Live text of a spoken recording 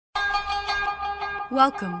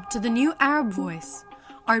Welcome to the New Arab Voice,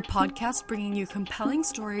 our podcast bringing you compelling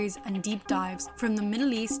stories and deep dives from the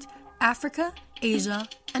Middle East, Africa, Asia,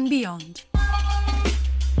 and beyond.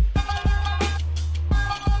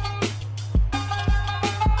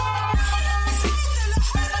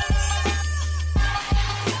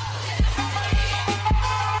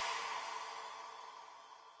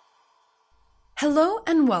 Hello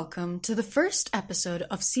and welcome to the first episode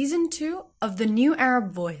of Season 2 of The New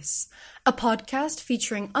Arab Voice, a podcast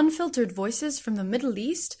featuring unfiltered voices from the Middle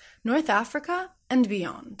East, North Africa, and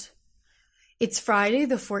beyond. It's Friday,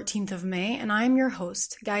 the 14th of May, and I am your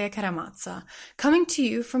host, Gaia Karamazza, coming to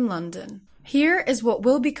you from London. Here is what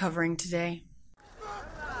we'll be covering today.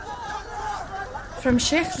 From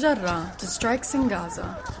Sheikh Jarrah to strikes in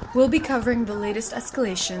Gaza, we'll be covering the latest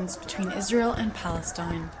escalations between Israel and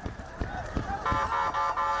Palestine.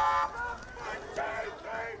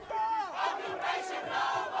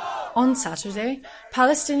 On Saturday,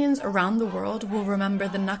 Palestinians around the world will remember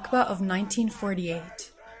the Nakba of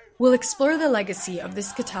 1948. We'll explore the legacy of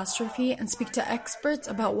this catastrophe and speak to experts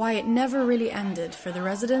about why it never really ended for the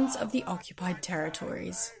residents of the occupied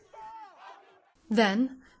territories.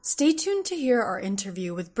 Then, stay tuned to hear our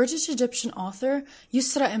interview with British-Egyptian author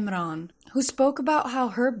Yusra Imran, who spoke about how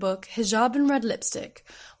her book, Hijab and Red Lipstick,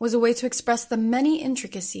 was a way to express the many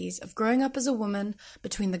intricacies of growing up as a woman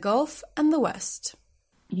between the Gulf and the West.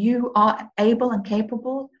 You are able and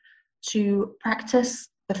capable to practice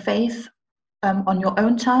the faith on your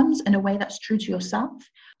own terms in a way that's true to yourself.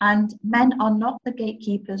 And men are not the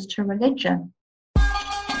gatekeepers to religion.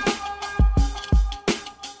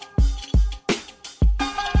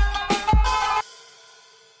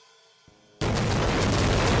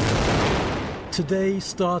 Today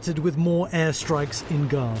started with more airstrikes in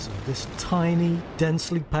Gaza, this tiny,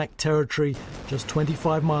 densely packed territory, just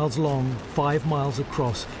 25 miles long, 5 miles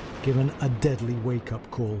across, given a deadly wake-up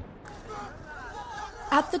call.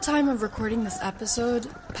 At the time of recording this episode,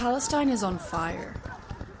 Palestine is on fire.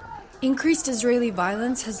 Increased Israeli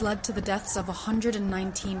violence has led to the deaths of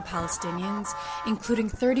 119 Palestinians, including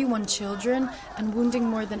 31 children, and wounding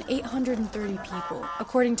more than 830 people,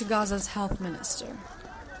 according to Gaza's health minister.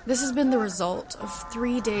 This has been the result of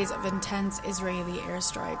 3 days of intense Israeli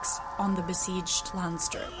airstrikes on the besieged land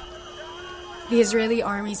strip. The Israeli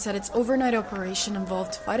army said its overnight operation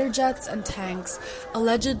involved fighter jets and tanks,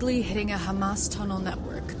 allegedly hitting a Hamas tunnel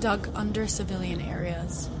network dug under civilian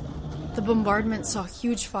areas. The bombardment saw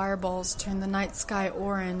huge fireballs turn the night sky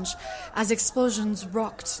orange as explosions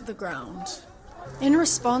rocked the ground. In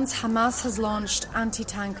response, Hamas has launched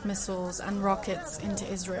anti-tank missiles and rockets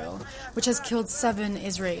into Israel, which has killed 7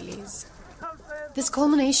 Israelis. This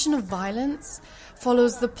culmination of violence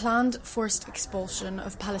follows the planned forced expulsion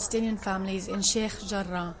of Palestinian families in Sheikh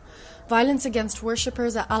Jarrah, violence against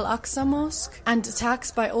worshippers at Al-Aqsa Mosque, and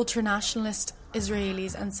attacks by ultranationalist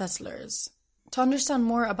Israelis and settlers. To understand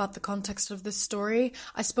more about the context of this story,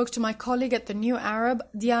 I spoke to my colleague at the New Arab,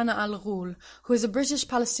 Diana Al-Ghoul, who is a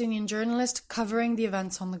British-Palestinian journalist covering the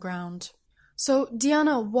events on the ground. So,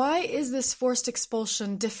 Diana, why is this forced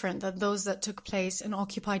expulsion different than those that took place in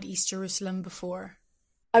occupied East Jerusalem before?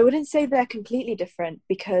 I wouldn't say they're completely different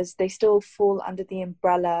because they still fall under the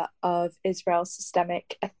umbrella of Israel's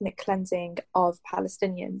systemic ethnic cleansing of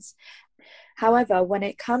Palestinians. However, when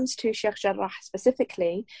it comes to Sheikh Jarrah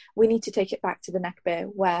specifically, we need to take it back to the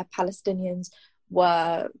Nakba, where Palestinians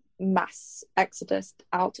were mass exodus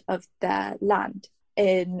out of their land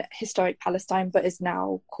in historic Palestine, but is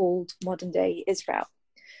now called modern-day Israel.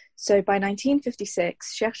 So by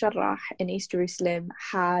 1956, Sheikh Jarrah in East Jerusalem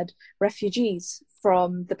had refugees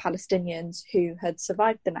from the Palestinians who had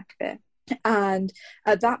survived the Nakba. And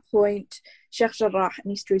at that point, Sheikh Jarrah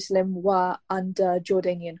and East Jerusalem were under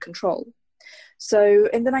Jordanian control. So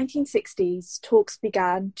in the 1960s, talks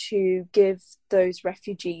began to give those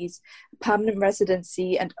refugees permanent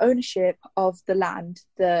residency and ownership of the land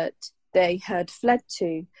that they had fled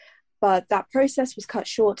to. But that process was cut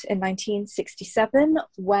short in 1967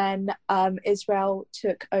 when Israel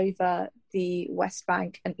took over the West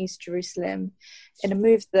Bank and East Jerusalem in a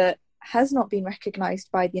move that has not been recognized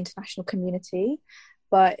by the international community,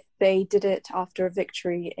 but they did it after a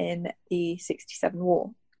victory in the 67 war.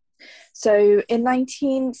 So in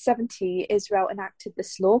 1970, Israel enacted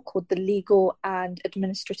this law called the Legal and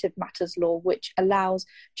Administrative Matters Law, which allows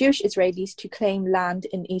Jewish Israelis to claim land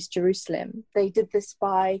in East Jerusalem. They did this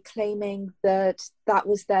by claiming that that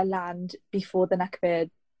was their land before the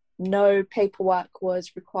Nakba. No paperwork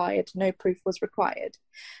was required, no proof was required.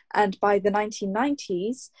 And by the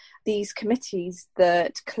 1990s, these committees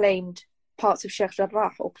that claimed parts of Sheikh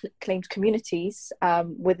Jarrah, or claimed communities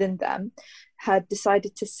within them, had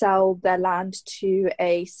decided to sell their land to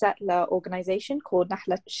a settler organisation called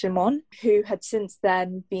Nahla Shimon, who had since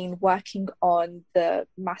then been working on the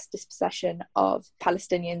mass dispossession of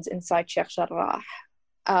Palestinians inside Sheikh Jarrah.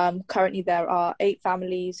 Currently, there are 8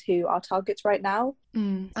 families who are targets right now.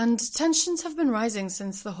 And tensions have been rising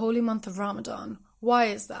since the holy month of Ramadan. Why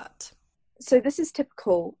is that? So this is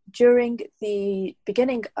typical. During the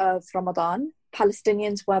beginning of Ramadan,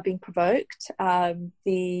 Palestinians were being provoked.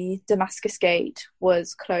 The Damascus Gate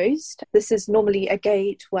was closed. This is normally a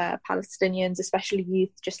gate where Palestinians, especially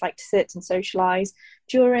youth, just like to sit and socialise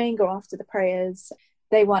during or after the prayers.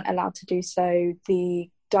 They weren't allowed to do so. The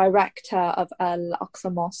director of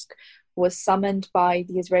Al-Aqsa Mosque was summoned by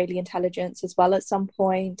the Israeli intelligence as well at some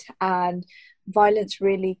point, and violence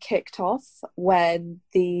really kicked off when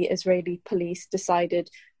the Israeli police decided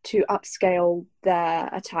to upscale their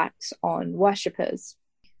attacks on worshippers.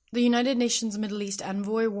 The United Nations Middle East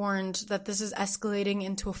envoy warned that this is escalating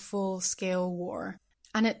into a full-scale war,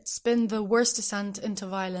 and it's been the worst descent into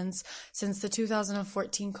violence since the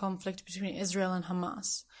 2014 conflict between Israel and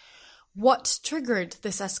Hamas. What triggered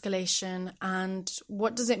this escalation, and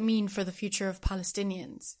what does it mean for the future of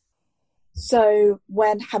Palestinians? So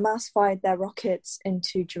when Hamas fired their rockets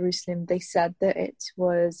into Jerusalem, they said that it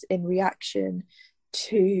was in reaction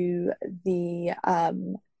to the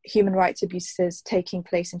human rights abuses taking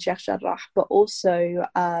place in Sheikh Jarrah, but also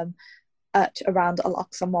at around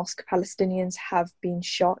Al-Aqsa Mosque, Palestinians have been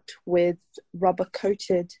shot with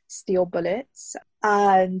rubber-coated steel bullets,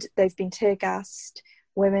 and they've been tear-gassed.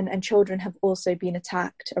 Women and children have also been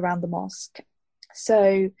attacked around the mosque.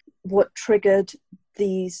 So what triggered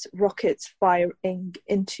these rockets firing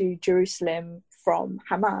into Jerusalem from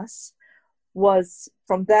Hamas was,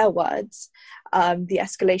 from their words, the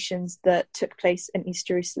escalations that took place in East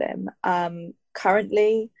Jerusalem.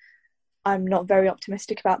 Currently, I'm not very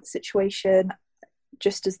optimistic about the situation.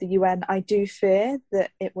 Just as the UN, I do fear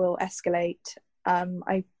that it will escalate.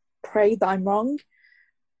 I pray that I'm wrong,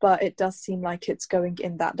 but it does seem like it's going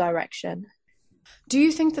in that direction. Do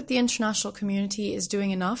you think that the international community is doing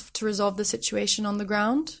enough to resolve the situation on the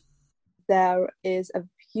ground? There is a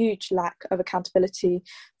huge lack of accountability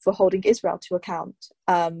for holding Israel to account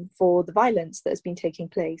for the violence that has been taking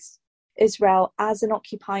place. Israel, as an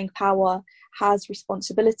occupying power, has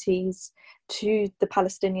responsibilities to the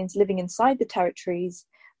Palestinians living inside the territories,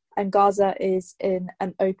 and Gaza is in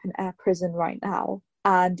an open-air prison right now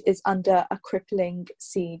and is under a crippling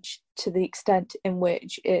siege to the extent in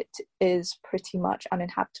which it is pretty much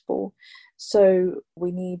uninhabitable. So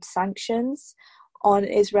we need sanctions on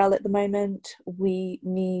Israel at the moment. We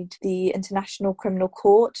need the International Criminal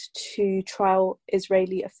Court to trial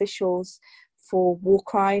Israeli officials for war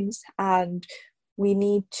crimes, and we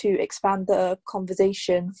need to expand the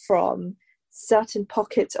conversation from certain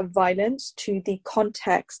pockets of violence to the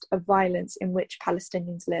context of violence in which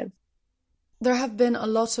Palestinians live. There have been a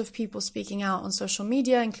lot of people speaking out on social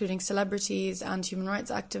media, including celebrities and human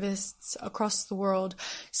rights activists across the world,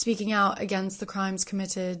 speaking out against the crimes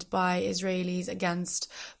committed by Israelis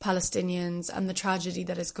against Palestinians and the tragedy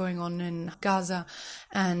that is going on in Gaza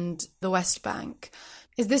and the West Bank.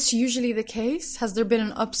 Is this usually the case? Has there been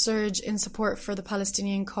an upsurge in support for the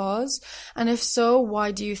Palestinian cause? And if so,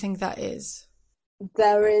 why do you think that is?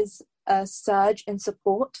 There is a surge in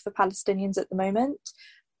support for Palestinians at the moment,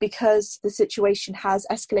 because the situation has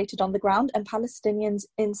escalated on the ground, and Palestinians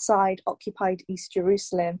inside occupied East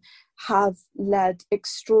Jerusalem have led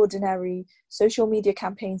extraordinary social media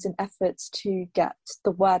campaigns and efforts to get the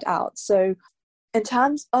word out. So in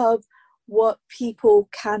terms of what people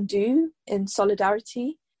can do in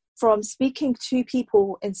solidarity, from speaking to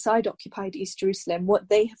people inside occupied East Jerusalem, what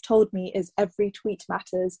they have told me is every tweet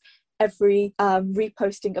matters, every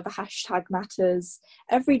reposting of a hashtag matters,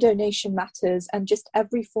 every donation matters, and just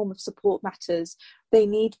every form of support matters. They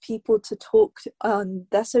need people to talk on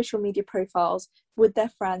their social media profiles with their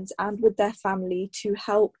friends and with their family to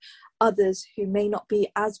help others who may not be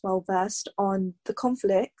as well versed on the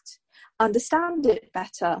conflict understand it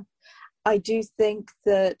better. I do think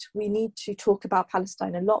that we need to talk about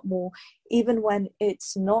Palestine a lot more, even when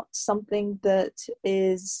it's not something that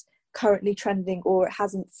is currently trending or it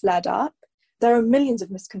hasn't flared up. There are millions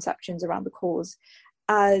of misconceptions around the cause,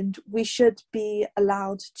 and we should be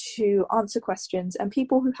allowed to answer questions, and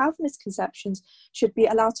people who have misconceptions should be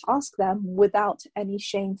allowed to ask them without any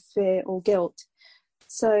shame, fear or guilt.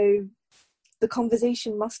 So the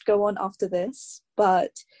conversation must go on after this,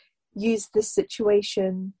 but use this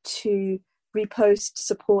situation to repost,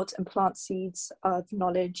 support and plant seeds of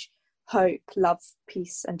knowledge, hope, love,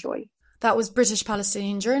 peace and joy. That was British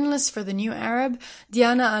Palestinian journalist for The New Arab,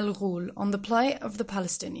 Diana Al-Ghul, on the plight of the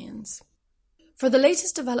Palestinians. For the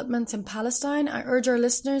latest developments in Palestine, I urge our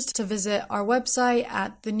listeners to visit our website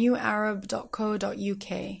at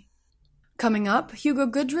thenewarab.co.uk. Coming up, Hugo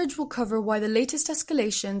Goodridge will cover why the latest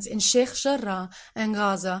escalations in Sheikh Jarrah and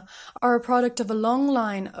Gaza are a product of a long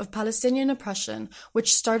line of Palestinian oppression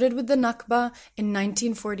which started with the Nakba in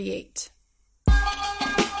 1948.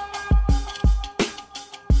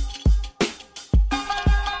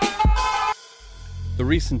 The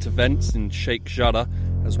recent events in Sheikh Jarrah,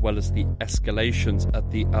 as well as the escalations at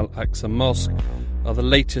the Al-Aqsa Mosque, are the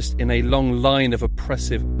latest in a long line of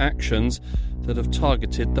oppressive actions that have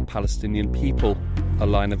targeted the Palestinian people, a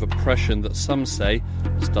line of oppression that some say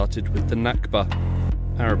started with the Nakba,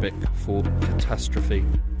 Arabic for catastrophe.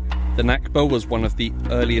 The Nakba was one of the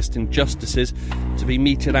earliest injustices to be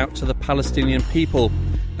meted out to the Palestinian people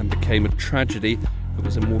and became a tragedy that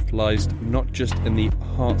was immortalised not just in the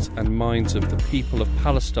hearts and minds of the people of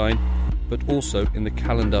Palestine, but also in the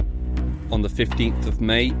calendar. On the 15th of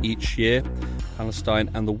May each year, Palestine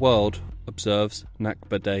and the world observes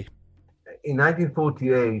Nakba Day. In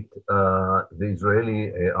 1948, the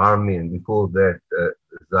Israeli army, and before that,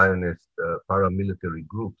 Zionist paramilitary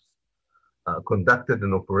groups, conducted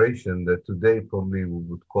an operation that today probably we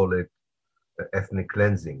would call it ethnic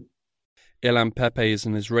cleansing. Ilan Pepe is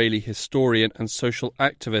an Israeli historian and social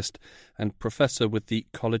activist and professor with the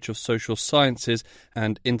College of Social Sciences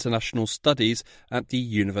and International Studies at the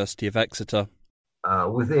University of Exeter.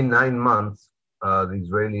 Within 9 months, the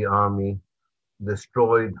Israeli army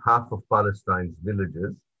destroyed half of Palestine's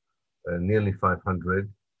villages, nearly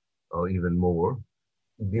 500 or even more,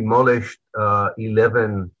 demolished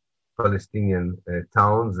 11 Palestinian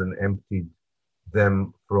towns and emptied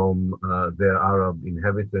them from their Arab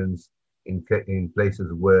inhabitants in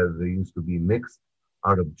places where there used to be mixed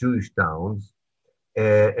Arab-Jewish towns,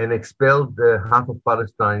 and expelled half of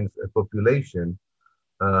Palestine's population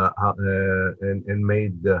and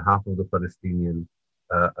made half of the Palestinian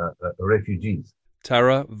refugees.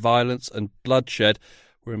 Terror, violence and bloodshed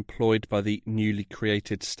were employed by the newly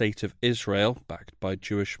created State of Israel, backed by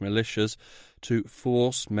Jewish militias, to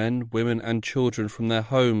force men, women and children from their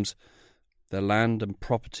homes. Their land and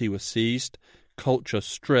property were seized, culture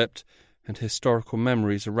stripped, and historical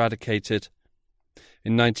memories eradicated.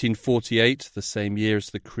 In 1948, the same year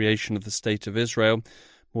as the creation of the State of Israel,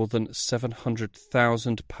 more than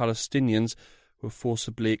 700,000 Palestinians were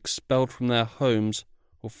forcibly expelled from their homes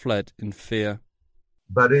or fled in fear.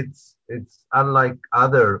 But it's unlike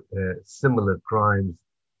other similar crimes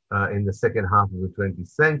in the second half of the 20th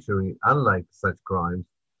century. Unlike such crimes,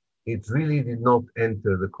 it really did not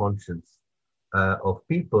enter the conscience of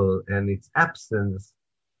people, and its absence,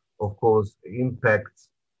 of course, impacts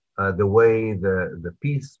the way the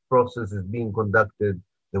peace process is being conducted,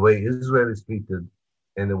 the way Israel is treated,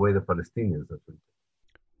 and the way the Palestinians are treated.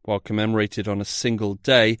 While commemorated on a single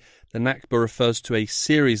day, the Nakba refers to a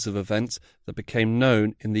series of events that became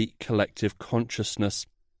known in the collective consciousness.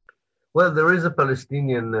 Well, there is a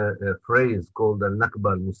Palestinian phrase called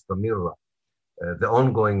al-Nakba al-Mustamira, the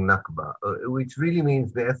ongoing Nakba, which really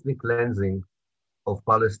means the ethnic cleansing of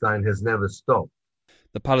Palestine has never stopped.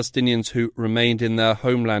 The Palestinians who remained in their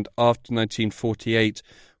homeland after 1948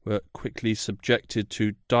 were quickly subjected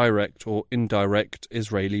to direct or indirect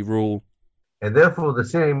Israeli rule. And therefore, the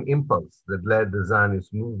same impulse that led the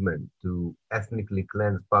Zionist movement to ethnically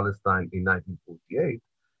cleanse Palestine in 1948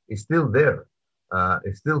 is still there.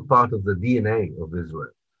 It's still part of the DNA of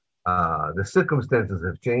Israel. The circumstances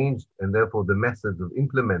have changed, and therefore the methods of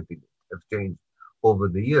implementing it have changed over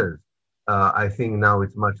the years. I think now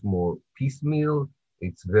it's much more piecemeal.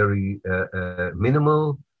 It's very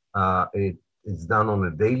minimal. It's done on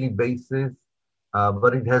a daily basis,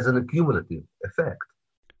 but it has an accumulative effect.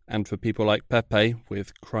 And for people like Pepe,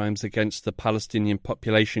 with crimes against the Palestinian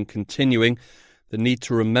population continuing, the need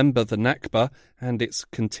to remember the Nakba and its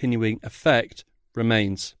continuing effect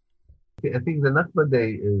remains. I think the Nakba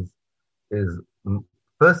Day is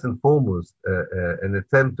first and foremost an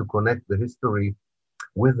attempt to connect the history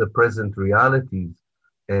with the present realities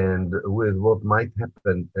and with what might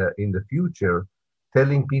happen in the future,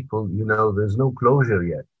 telling people, there's no closure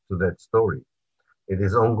yet to that story. It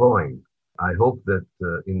is ongoing. I hope that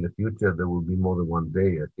in the future there will be more than one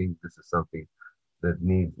day. I think this is something that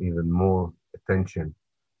needs even more attention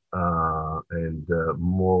and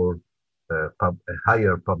more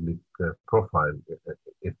higher public profile,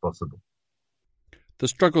 if possible. The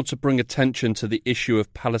struggle to bring attention to the issue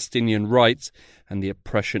of Palestinian rights and the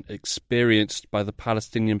oppression experienced by the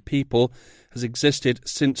Palestinian people has existed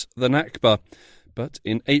since the Nakba, But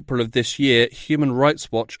in April of this year, Human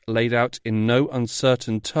Rights Watch laid out in no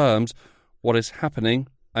uncertain terms what is happening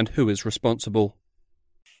and who is responsible.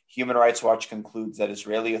 Human Rights Watch concludes that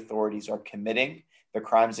Israeli authorities are committing the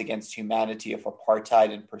crimes against humanity of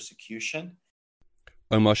apartheid and persecution.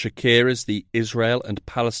 Omar Shakir is the Israel and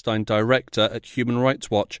Palestine director at Human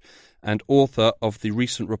Rights Watch and author of the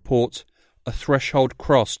recent report, A Threshold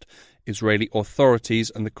Crossed, Israeli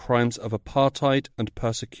Authorities and the Crimes of Apartheid and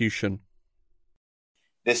Persecution.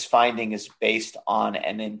 This finding is based on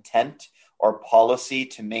an intent or policy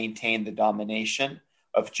to maintain the domination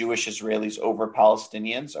of Jewish Israelis over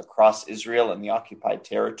Palestinians across Israel and the occupied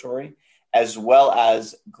territory, as well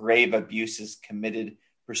as grave abuses committed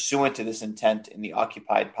pursuant to this intent in the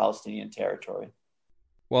occupied Palestinian territory.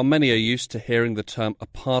 While many are used to hearing the term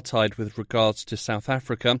apartheid with regards to South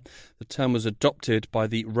Africa, the term was adopted by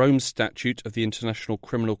the Rome Statute of the International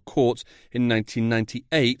Criminal Court in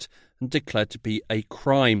 1998 and declared to be a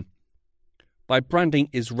crime. By branding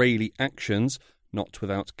Israeli actions, not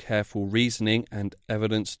without careful reasoning and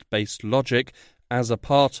evidence-based logic, as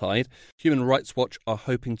apartheid, Human Rights Watch are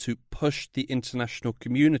hoping to push the international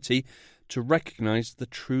community to recognise the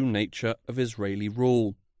true nature of Israeli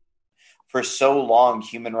rule. For so long,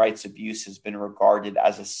 human rights abuse has been regarded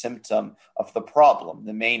as a symptom of the problem,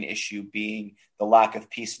 the main issue being the lack of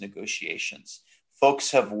peace negotiations.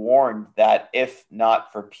 Folks have warned that if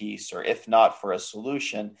not for peace or if not for a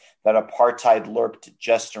solution, that apartheid lurked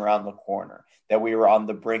just around the corner, that we were on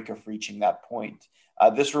the brink of reaching that point.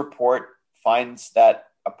 This report finds that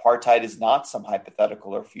apartheid is not some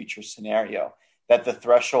hypothetical or future scenario, that the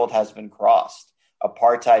threshold has been crossed.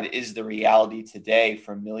 Apartheid is the reality today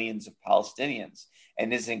for millions of Palestinians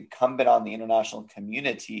and is incumbent on the international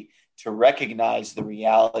community to recognize the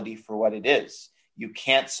reality for what it is. You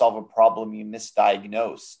can't solve a problem you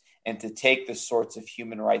misdiagnose, and to take the sorts of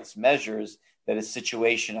human rights measures that a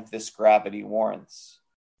situation of this gravity warrants.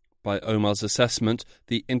 By Omar's assessment,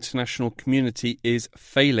 the international community is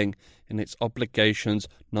failing in its obligations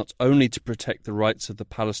not only to protect the rights of the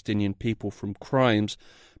Palestinian people from crimes,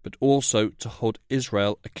 but also to hold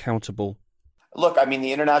Israel accountable. Look, I mean,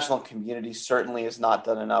 the international community certainly has not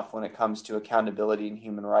done enough when it comes to accountability and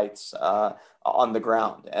human rights on the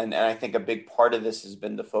ground. And I think a big part of this has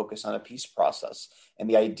been the focus on a peace process and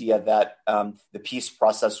the idea that the peace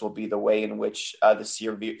process will be the way in which the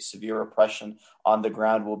severe repression on the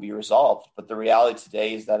ground will be resolved. But the reality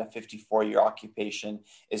today is that a 54-year occupation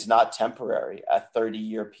is not temporary. A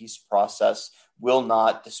 30-year peace process will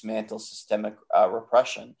not dismantle systemic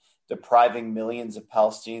repression. Depriving millions of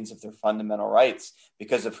Palestinians of their fundamental rights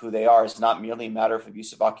because of who they are is not merely a matter of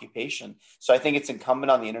abusive occupation. So I think it's incumbent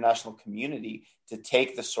on the international community to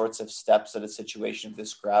take the sorts of steps that a situation of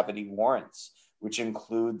this gravity warrants, which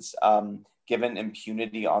includes, given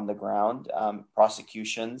impunity on the ground,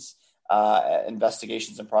 prosecutions,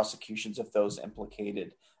 investigations and prosecutions of those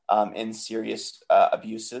implicated in serious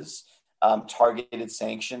abuses, targeted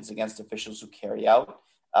sanctions against officials who carry out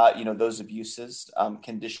those abuses,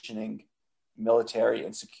 conditioning military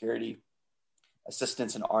and security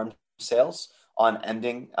assistance and arms sales on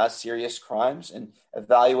ending serious crimes and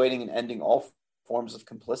evaluating and ending all forms of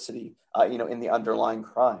complicity, in the underlying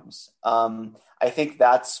crimes. I think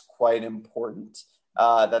that's quite important,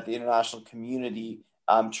 that the international community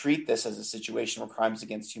treat this as a situation where crimes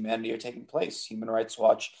against humanity are taking place. Human Rights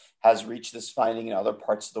Watch has reached this finding in other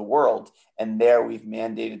parts of the world, and there we've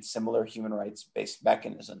mandated similar human rights-based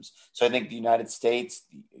mechanisms. So I think the United States,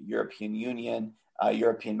 the European Union,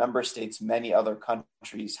 European member states, many other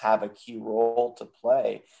countries have a key role to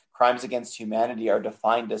play. Crimes against humanity are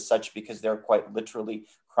defined as such because they're quite literally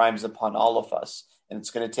crimes upon all of us, and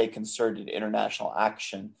it's going to take concerted international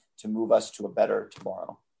action to move us to a better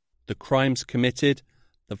tomorrow. The crimes committed,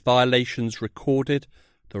 the violations recorded,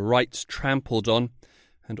 the rights trampled on,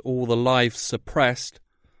 and all the lives suppressed,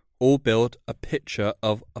 all build a picture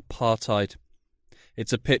of apartheid.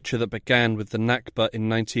 It's a picture that began with the Nakba in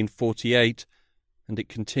 1948, and it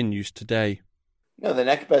continues today. No, the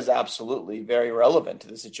Nakba is absolutely very relevant to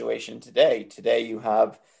the situation today. Today you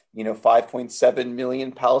have, 5.7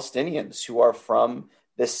 million Palestinians who are from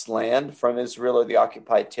this land, from Israel or the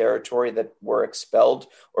occupied territory, that were expelled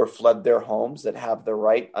or fled their homes, that have the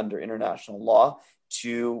right under international law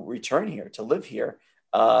to return here, to live here,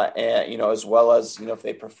 and as well as if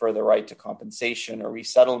they prefer the right to compensation or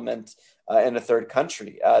resettlement in a third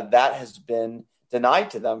country. That has been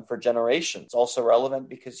denied to them for generations. Also relevant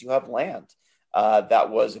because you have land that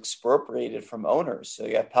was expropriated from owners. So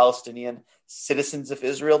you have Palestinian citizens of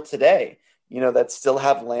Israel today, that still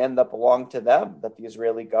have land that belonged to them, that the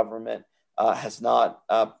Israeli government has not,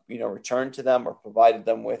 returned to them or provided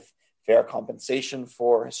them with fair compensation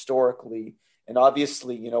for historically. And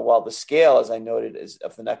obviously, while the scale, as I noted,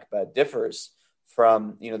 of the Nakba differs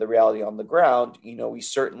from, the reality on the ground, we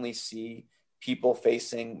certainly see people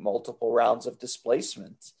facing multiple rounds of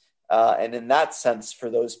displacement. And in that sense, for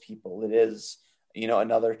those people, it is,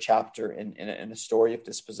 another chapter in a story of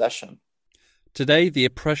dispossession. Today, the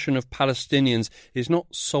oppression of Palestinians is not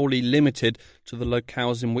solely limited to the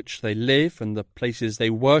locales in which they live and the places they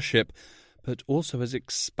worship, but also has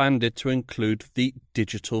expanded to include the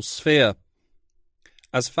digital sphere.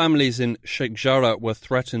 As families in Sheikh Jarrah were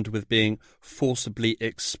threatened with being forcibly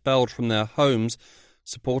expelled from their homes,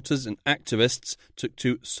 supporters and activists took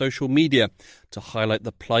to social media to highlight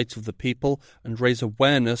the plight of the people and raise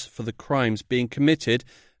awareness for the crimes being committed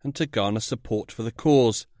and to garner support for the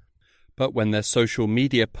cause. But when their social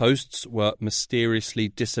media posts were mysteriously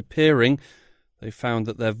disappearing, they found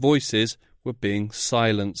that their voices were being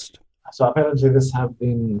silenced. So apparently this has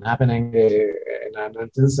been happening in an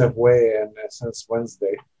intensive way since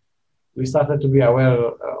Wednesday. We started to be aware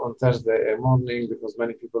on Thursday morning because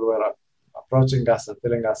many people were approaching us and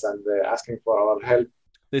telling us and asking for our help.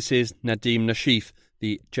 This is Nadim Nashif,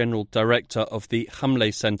 the General Director of the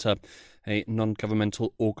Hamle Center, a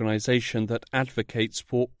non-governmental organisation that advocates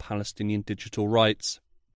for Palestinian digital rights.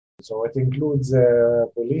 So it includes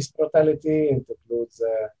police brutality, it includes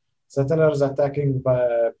settlers attacking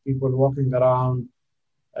people walking around,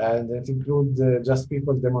 and it includes just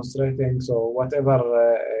people demonstrating, so whatever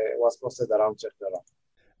was posted around Sheikh Jarrah.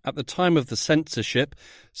 At the time of the censorship,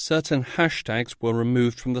 certain hashtags were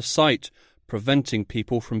removed from the site, preventing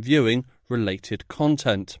people from viewing related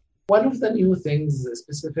content. One of the new things,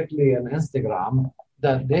 specifically on Instagram,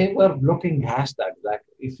 that they were blocking hashtags. Like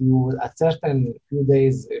if you, at certain few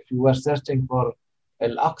days, if you were searching for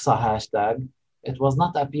Al-Aqsa hashtag, it was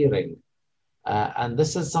not appearing. And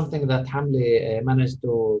this is something that Hamle managed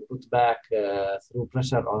to put back through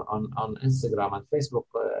pressure on Instagram and Facebook.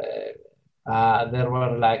 There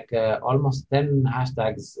were almost 10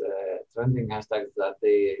 hashtags, trending hashtags that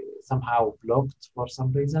they somehow blocked for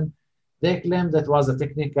some reason. They claimed it was a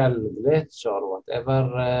technical glitch or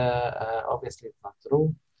whatever. Obviously, it's not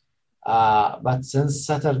true. But since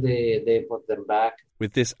Saturday, they put them back.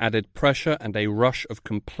 With this added pressure and a rush of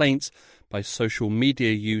complaints by social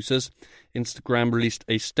media users, Instagram released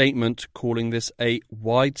a statement calling this a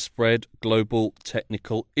widespread global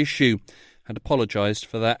technical issue and apologised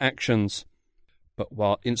for their actions. But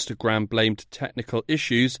while Instagram blamed technical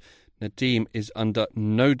issues, Nadim is under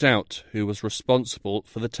no doubt who was responsible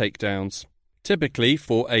for the takedowns. Typically,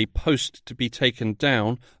 for a post to be taken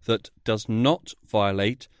down that does not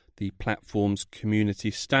violate the platform's community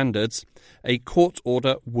standards, a court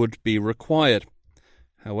order would be required.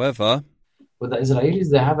 However, with the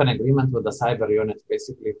Israelis, they have an agreement with the cyber unit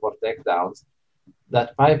basically for takedowns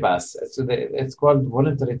that bypass. So it's called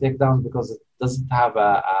voluntary takedown because it doesn't have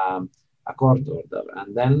a court order.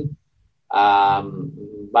 And then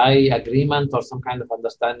by agreement or some kind of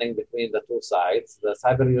understanding between the two sides, the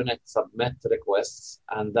cyber unit submit requests,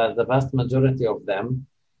 and the vast majority of them,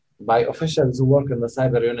 by officials who work in the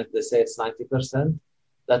cyber unit, they say it's 90%,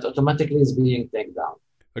 that automatically is being taken down.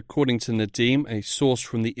 According to Nadim, a source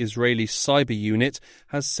from the Israeli cyber unit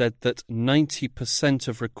has said that 90%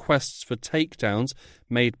 of requests for takedowns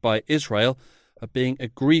made by Israel are being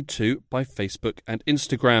agreed to by Facebook and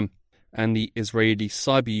Instagram. And the Israeli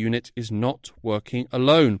cyber unit is not working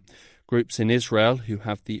alone. Groups in Israel who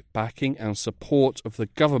have the backing and support of the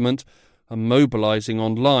government are mobilizing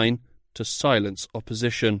online to silence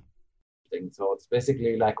opposition. So it's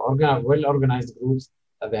basically like well-organized groups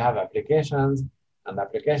that they have applications, and the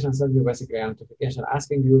application sends you basically a notification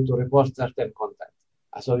asking you to report certain content.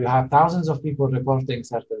 So you have thousands of people reporting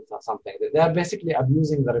something. They are basically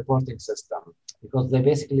abusing the reporting system because they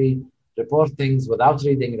basically report things without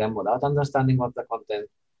reading them, without understanding what the content.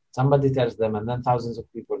 Somebody tells them, and then thousands of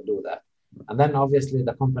people do that. And then obviously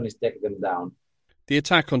the companies take them down. The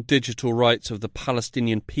attack on digital rights of the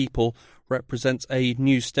Palestinian people represents a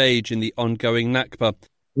new stage in the ongoing Nakba.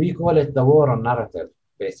 We call it the war on narrative,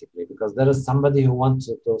 basically, because there is somebody who wants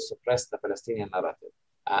to suppress the Palestinian narrative.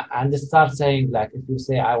 And they start saying, like, if you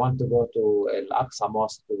say, I want to go to Al-Aqsa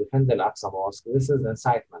Mosque, to defend Al-Aqsa Mosque, this is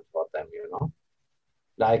incitement for them, you know.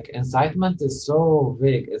 Like, incitement is so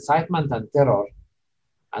vague. Incitement and terror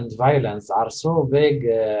and violence are so vague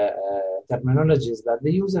terminologies that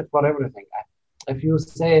they use it for everything. If you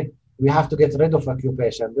say, we have to get rid of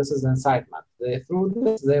occupation, this is incitement. Through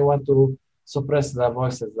this, they want to suppress the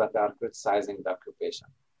voices that are criticizing the occupation.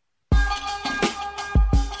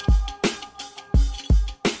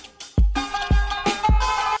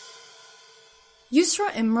 Yusra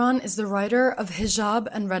Imran is the writer of Hijab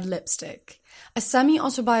and Red Lipstick, a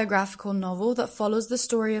semi-autobiographical novel that follows the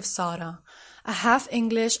story of Sarah, a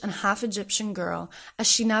half-English and half-Egyptian girl,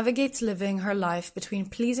 as she navigates living her life between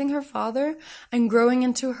pleasing her father and growing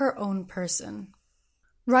into her own person.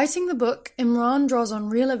 Writing the book, Imran draws on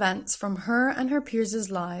real events from her and her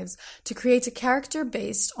peers' lives to create a character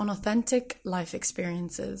based on authentic life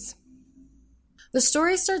experiences. The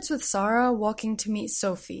story starts with Sarah walking to meet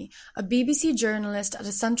Sophie, a BBC journalist at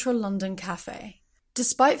a central London cafe.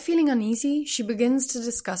 Despite feeling uneasy, she begins to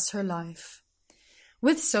discuss her life.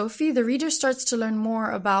 With Sophie, the reader starts to learn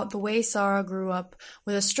more about the way Sarah grew up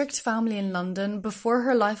with a strict family in London before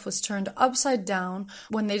her life was turned upside down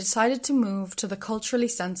when they decided to move to the culturally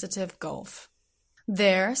sensitive Gulf.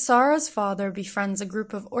 There, Sarah's father befriends a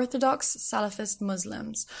group of Orthodox Salafist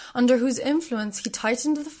Muslims, under whose influence he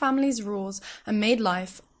tightened the family's rules and made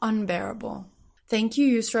life unbearable. Thank you,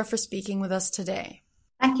 Yusra, for speaking with us today.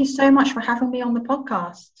 Thank you so much for having me on the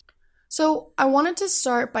podcast. So I wanted to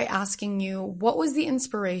start by asking you, what was the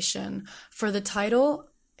inspiration for the title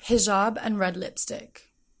Hijab and Red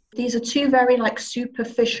Lipstick? These are two very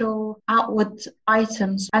superficial outward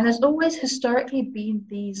items, and there's always historically been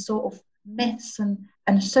these sort of myths and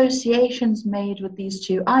associations made with these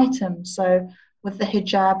two items. So with the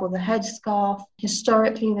hijab or the headscarf,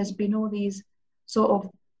 historically there's been all these sort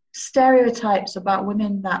of stereotypes about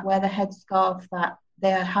women that wear the headscarf, that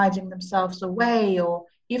they're hiding themselves away, or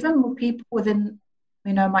even with people within,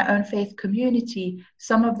 my own faith community,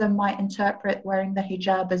 some of them might interpret wearing the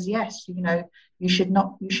hijab as, yes, you should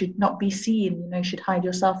not be seen, you should hide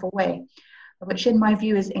yourself away, which in my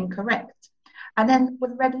view is incorrect. And then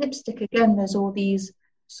with red lipstick, again, there's all these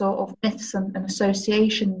sort of myths and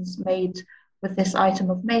associations made with this item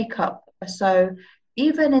of makeup. So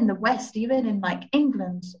even in the West, even in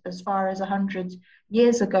England, as far as 100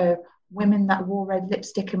 years ago, women that wore red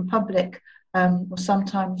lipstick in public were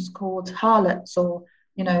sometimes called harlots, or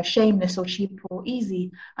shameless, or cheap, or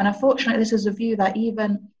easy. And unfortunately, this is a view that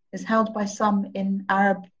even is held by some in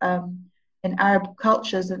Arab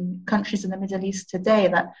cultures and countries in the Middle East today,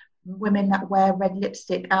 that women that wear red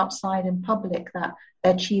lipstick outside in public, that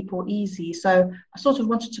they're cheap or easy. So I sort of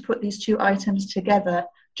wanted to put these two items together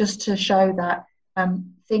just to show that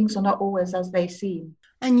things are not always as they seem.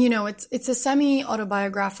 And it's a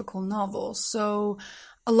semi-autobiographical novel, so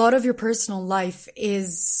a lot of your personal life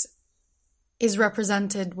is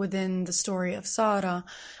represented within the story of Sarah.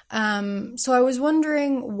 So I was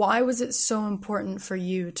wondering, why was it so important for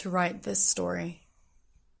you to write this story?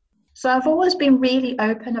 So I've always been really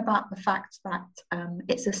open about the fact that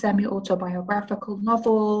it's a semi-autobiographical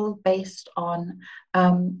novel based on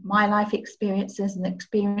my life experiences and the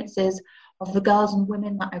experiences of the girls and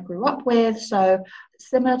women that I grew up with. So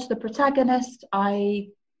similar to the protagonist, I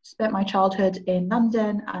spent my childhood in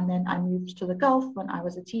London, and then I moved to the Gulf when I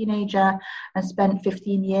was a teenager and spent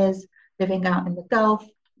 15 years living out in the Gulf.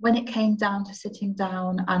 When it came down to sitting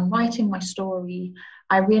down and writing my story,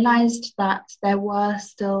 I realized that there were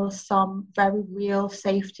still some very real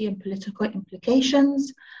safety and political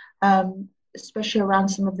implications, especially around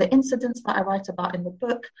some of the incidents that I write about in the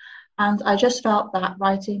book. And I just felt that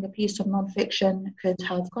writing a piece of nonfiction could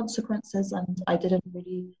have consequences, and I didn't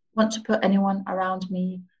really want to put anyone around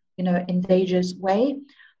me, in danger's way.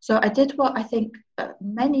 So I did what I think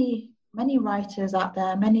many writers out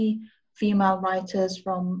there, many female writers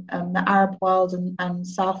from the Arab world and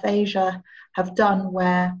South Asia have done,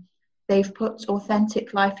 where they've put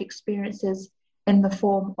authentic life experiences in the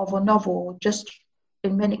form of a novel, just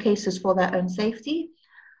in many cases for their own safety.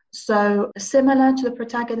 So similar to the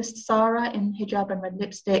protagonist Sarah in Hijab and Red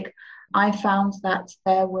Lipstick, I found that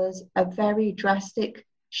there was a very drastic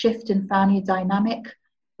shift in family dynamic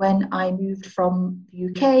when I moved from the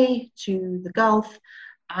UK to the Gulf.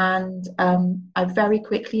 And I very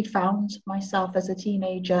quickly found myself as a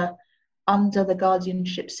teenager under the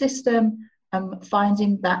guardianship system,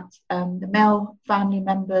 finding that the male family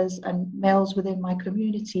members and males within my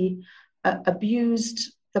community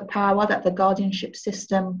abused the power that the guardianship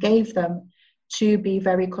system gave them to be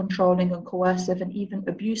very controlling and coercive and even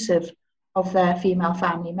abusive of their female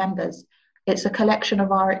family members. It's a collection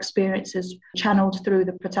of our experiences channeled through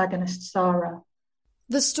the protagonist, Sarah.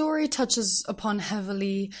 The story touches upon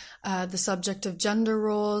heavily the subject of gender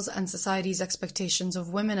roles and society's expectations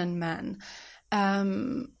of women and men.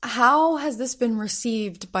 How has this been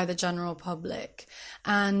received by the general public?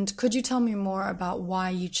 And could you tell me more about why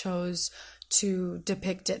you chose to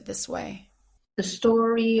depict it this way? The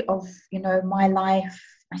story of, my life,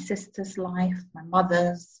 my sister's life, my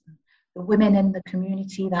mother's, the women in the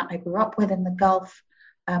community that I grew up with in the Gulf,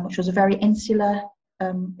 which was a very insular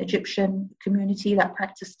Egyptian community that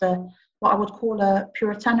practiced what I would call a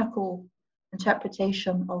puritanical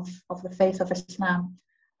interpretation of the faith of Islam.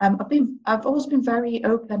 I've always been very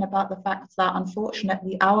open about the fact that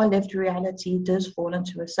unfortunately our lived reality does fall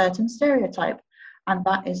into a certain stereotype, and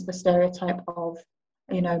that is the stereotype of,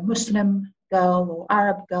 Muslim girl or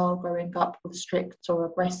Arab girl growing up with strict or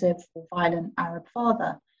aggressive or violent Arab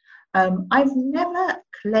father. I've never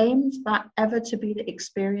claimed that ever to be the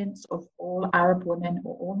experience of all Arab women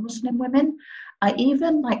or all Muslim women. I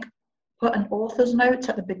even put an author's note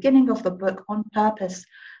at the beginning of the book on purpose,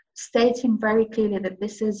 stating very clearly that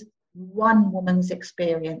this is one woman's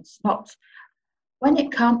experience. Not when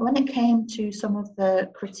it came to some of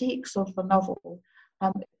the critiques of the novel,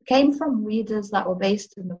 it came from readers that were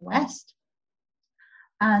based in the West.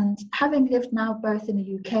 And having lived now both in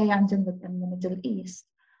the UK and in the Middle East,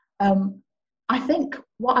 I think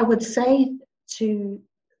what I would say to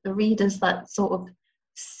the readers that sort of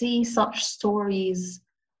see such stories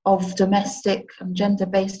of domestic and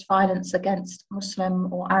gender-based violence against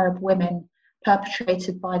Muslim or Arab women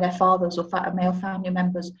perpetrated by their fathers or male family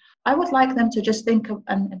members, I would like them to just think of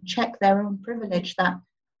and check their own privilege, that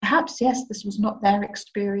perhaps, yes, this was not their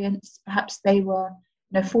experience. Perhaps they were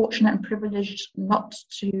fortunate and privileged not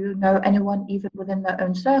to know anyone even within their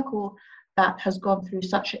own circle that has gone through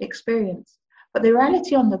such an experience. But the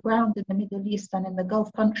reality on the ground in the Middle East and in the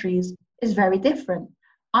Gulf countries is very different.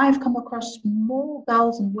 I've come across more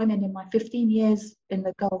girls and women in my 15 years in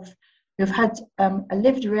the Gulf who've had a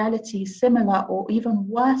lived reality similar or even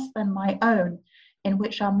worse than my own, in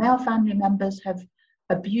which our male family members have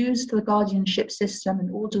abused the guardianship system in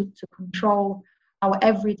order to control our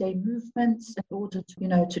everyday movements, in order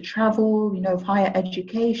to, to travel, of higher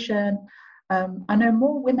education. I know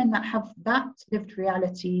more women that have that lived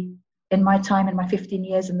reality in my time, in my 15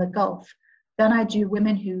 years in the Gulf, than I do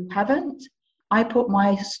women who haven't. I put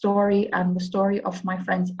my story and the story of my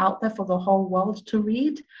friends out there for the whole world to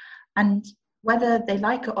read. And whether they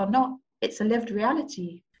like it or not, it's a lived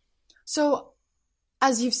reality. So,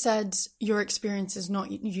 as you've said, your experience is not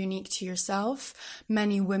unique to yourself.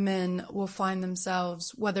 Many women will find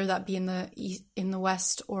themselves, whether that be in the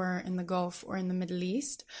West or in the Gulf or in the Middle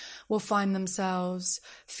East, will find themselves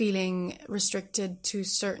feeling restricted to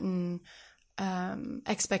certain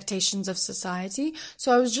expectations of society.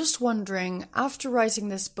 So I was just wondering, after writing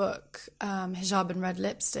this book, Hijab and Red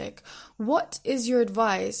Lipstick, what is your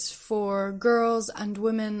advice for girls and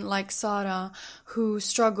women like Sarah who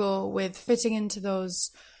struggle with fitting into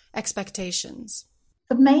those expectations?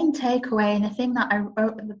 The main takeaway, and the thing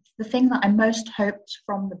that I most hoped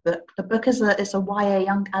from the book is a YA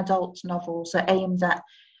young adult novel, so aimed at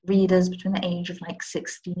readers between the age of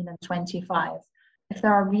 16 and 25. If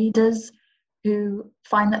there are readers who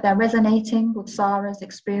find that they're resonating with Sarah's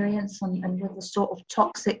experience and with the sort of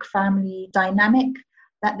toxic family dynamic,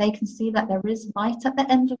 that they can see that there is light at the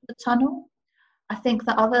end of the tunnel. I think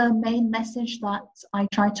the other main message that I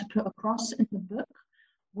tried to put across in the book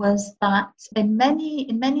was that in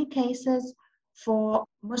many cases for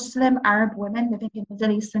Muslim Arab women living in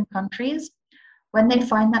Middle Eastern countries, when they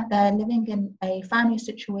find that they're living in a family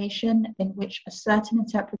situation in which a certain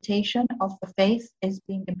interpretation of the faith is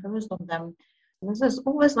being imposed on them, there's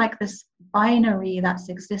always this binary that's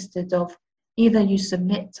existed of either you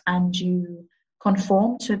submit and you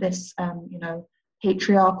conform to this,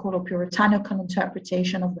 patriarchal or puritanical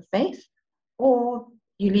interpretation of the faith, or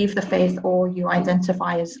you leave the faith or you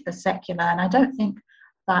identify as secular. And I don't think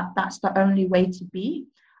that that's the only way to be.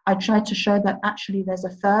 I tried to show that actually there's a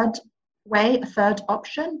third way, a third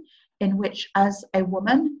option in which, as a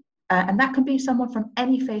woman, and that can be someone from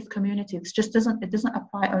any faith community. It doesn't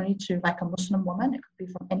apply only to a Muslim woman. It could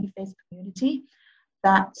be from any faith community,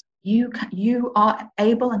 that you are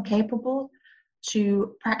able and capable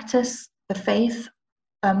to practice the faith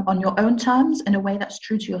on your own terms in a way that's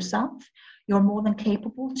true to yourself. You're more than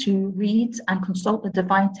capable to read and consult the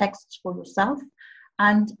divine texts for yourself.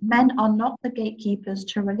 And men are not the gatekeepers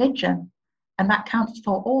to religion. And that counts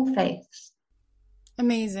for all faiths.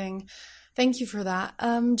 Amazing. Thank you for that.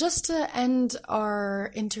 Just to end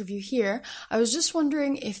our interview here, I was just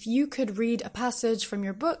wondering if you could read a passage from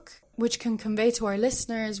your book which can convey to our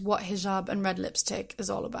listeners what Hijab and Red Lipstick is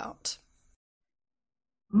all about.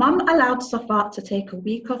 Mum allowed Safa to take a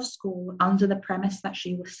week off school under the premise that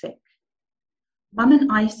she was sick. Mum and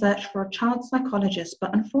I searched for a child psychologist,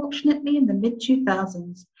 but unfortunately in the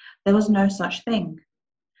mid-2000s, there was no such thing.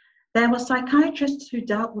 There were psychiatrists who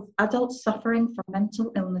dealt with adults suffering from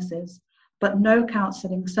mental illnesses, but no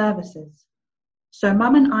counselling services. So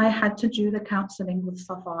Mum and I had to do the counselling with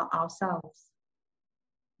Safa ourselves.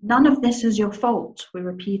 None of this is your fault, we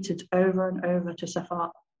repeated over and over to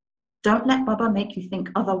Safat. Don't let Baba make you think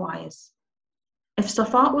otherwise. If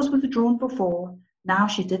Safat was withdrawn before, now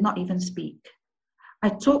she did not even speak. I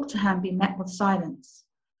talked to her and be met with silence.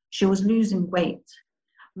 She was losing weight.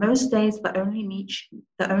 Most days, the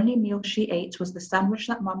only meal she ate was the sandwich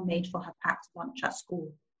that Mum made for her packed lunch at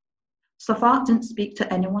school. Safat didn't speak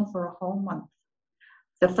to anyone for a whole month.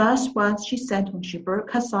 The first words she said when she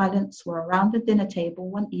broke her silence were around the dinner table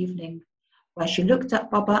one evening, where she looked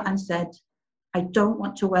at Baba and said, I don't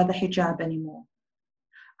want to wear the hijab anymore.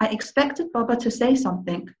 I expected Baba to say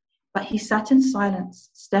something, but he sat in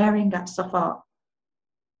silence, staring at Safat.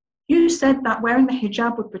 You said that wearing the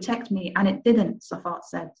hijab would protect me, and it didn't, Safat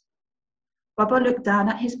said. Baba looked down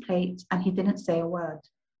at his plate, and he didn't say a word.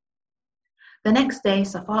 The next day,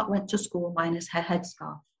 Safat went to school minus her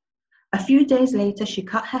headscarf. A few days later, she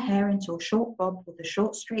cut her hair into a short bob with a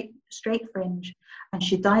short straight fringe, and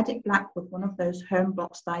she dyed it black with one of those home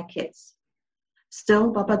box dye kits.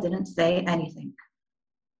 Still, Baba didn't say anything.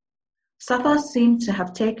 Safa seemed to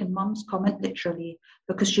have taken Mum's comment literally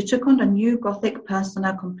because she took on a new Gothic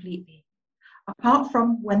persona completely. Apart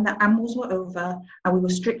from when the amals were over and we were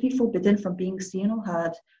strictly forbidden from being seen or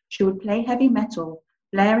heard, she would play heavy metal,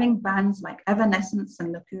 blaring bands like Evanescence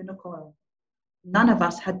and Lacuna Coil. None of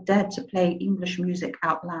us had dared to play English music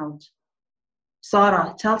out loud.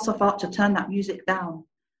 Sarah, tell Safat to turn that music down.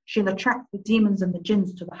 She'll attract the demons and the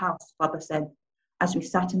jinns to the house, Baba said, as we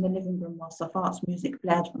sat in the living room while Safat's music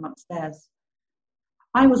blared from upstairs.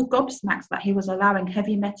 I was gobsmacked that he was allowing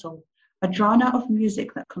heavy metal, a genre of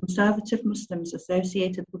music that conservative Muslims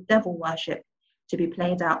associated with devil worship, to be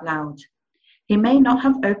played out loud. He may not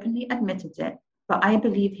have openly admitted it, but I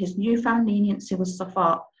believe his newfound leniency with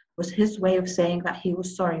Safat was his way of saying that he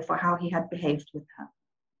was sorry for how he had behaved with her.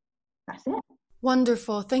 That's it.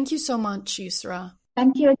 Wonderful. Thank you so much, Yusra.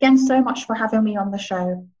 Thank you again so much for having me on the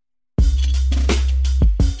show.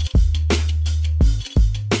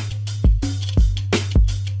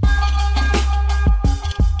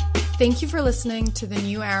 Thank you for listening to The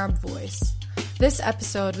New Arab Voice. This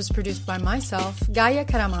episode was produced by myself, Gaia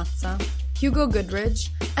Karamazza, Hugo Goodridge,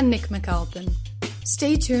 and Nick McAlpin.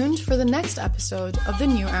 Stay tuned for the next episode of The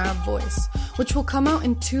New Arab Voice, which will come out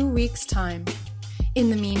in 2 weeks' time. In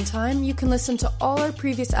the meantime, you can listen to all our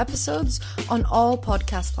previous episodes on all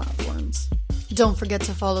podcast platforms. Don't forget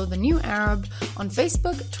to follow The New Arab on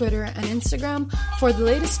Facebook, Twitter, and Instagram for the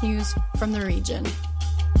latest news from the region.